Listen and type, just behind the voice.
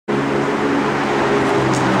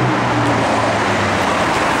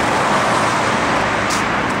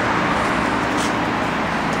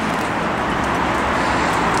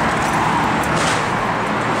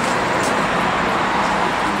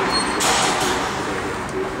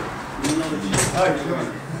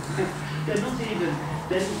They're not even.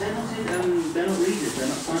 They're not readers. They're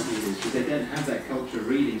not sight readers because they don't have that culture of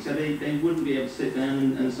reading. So they wouldn't be able to sit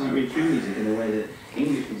down and sight read through music in the way that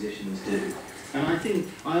English musicians do. And I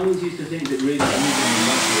always used to think that really music and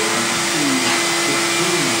rugby are the key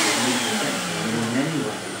musical sector. I mean, in many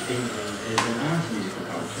ways, England is an art musical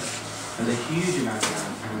culture. There's a huge amount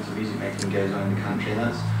of music making goes on in the country, and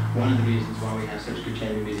that's one of the reasons why we have such good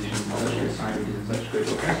chamber musicians, such good sight readers, and such good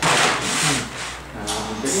orchestral.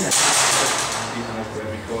 But yeah, these are the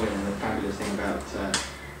recording, and the fabulous thing about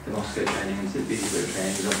the Moscow training and St. Petersburg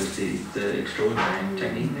training is obviously the extraordinary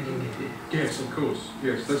technique they can give you. Yes, of course.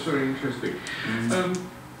 Yes, that's very interesting.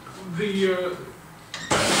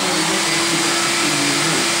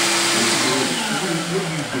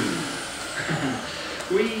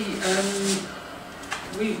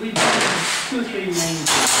 We've done 2 or 3 main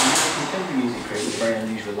contemporary music groups with a very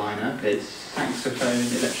unusual lineup. It's saxophone,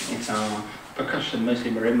 electric guitar, percussion,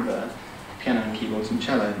 mostly marimba, piano and keyboards and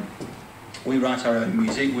cello. We write our own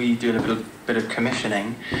music, we do a little bit of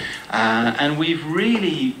commissioning, and we've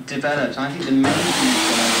really developed, I think the main thing we've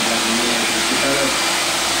done over 11 years is develop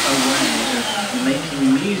a way of making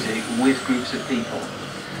music with groups of people.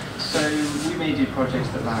 So we may do projects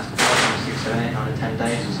that last 5, 6, 7, 8, 9 or 10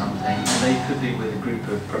 days or something, and they could be with a group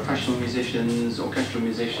of professional musicians, orchestral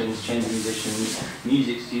musicians, chamber musicians,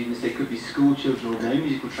 music students. They could be school children with no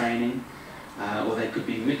musical training, or they could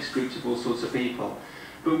be mixed groups of all sorts of people.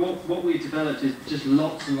 But what we've developed is just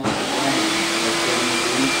lots and lots of ways of getting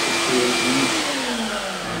music.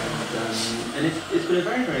 And it's been a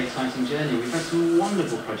very, very exciting journey. We've had some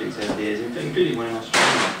wonderful projects over the years, including one in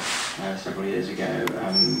Australia several years ago,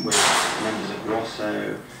 with members of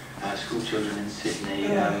Rosso, school children in Sydney,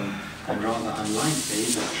 and rather unlikely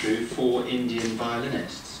but true, 4 Indian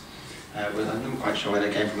violinists. I'm not quite sure where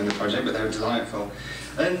they came from in the project, but they were delightful.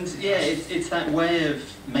 And yeah, it's that way of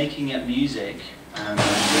making up music. And do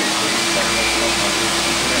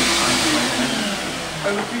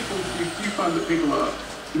you find that people are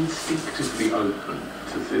instinctively open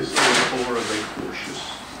to this, or are they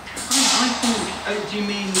cautious? I think, do you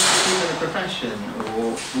mean people in the profession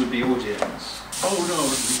or would-be audience? Oh no, I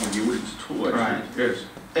wasn't thinking of the audience at all, actually. Right.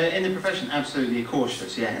 Yes. In the profession, absolutely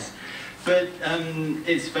cautious, yes. But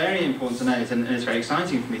it's very important to note, and it's very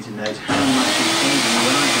exciting for me to note, how much is changing.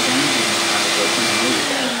 When I began doing this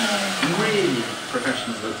really,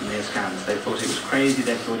 professionals looked at me askance. They thought it was crazy,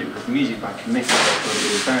 they thought it was music by committee, they thought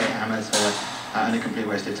it was very amateur and a complete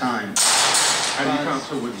waste of time. And you can't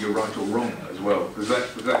tell whether you're right or wrong as well. There's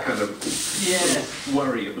that kind of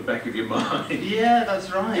worry at the back of your mind. Yeah, that's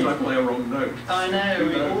right. You might play a wrong note. I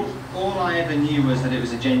know. All I ever knew was that it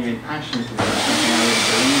was a genuine passion for me, something I really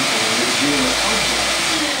believed in.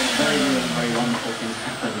 Very real and very wonderful things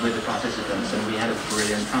happened with the participants, and we had a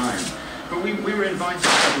brilliant time. But we were invited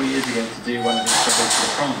several years ago to do one of these projects for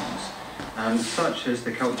the proms. Such as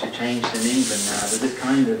the culture changed in England now, that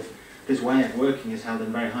this way of working is held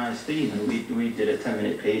in very high esteem, and we did a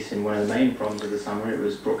 10-minute piece in one of the main proms of the summer. It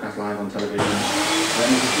was broadcast live on television.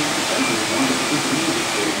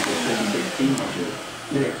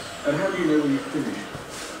 Yes. And how do you know when you've finished?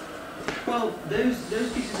 Well, those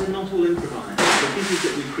pieces are not all improvised. The pieces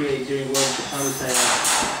that we create during workshops, I would say,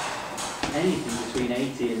 are anything between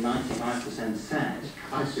 80 and 95% set.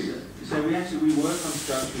 I see that. So we work on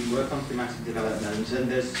structure, we work on thematic development,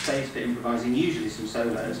 and there's space for improvising, usually some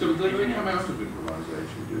solos. So do they come out of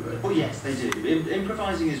improvisation, do they? Oh yes, they do.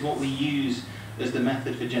 Improvising is what we use as the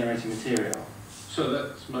method for generating material. So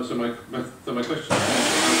that's my question.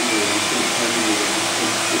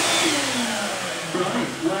 Right,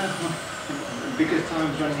 well, because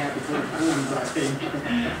time's running out before the performance, I think.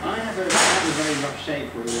 I have a very rough shape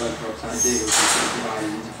for the workshops I do, which is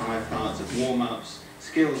divided into 5 parts of warm-ups,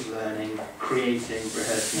 skills learning, creating,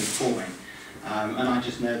 rehearsing and performing. And I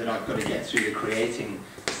just know that I've got to get through the creating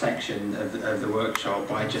section of the workshop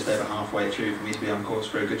by just over halfway through for me to be on course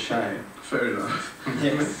for a good show. Fair enough.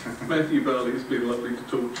 Yes. Matthew Barley, it's been lovely to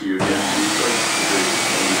talk to you again.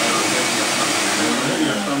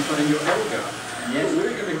 I'm playing your Elgar. Yes.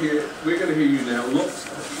 We're going to hear you now, lots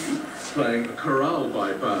of you, playing a chorale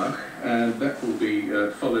by Bach, and that will be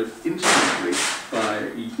followed instantly by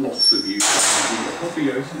lots of you playing the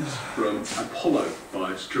apotheosis from Apollo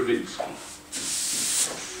by Stravinsky.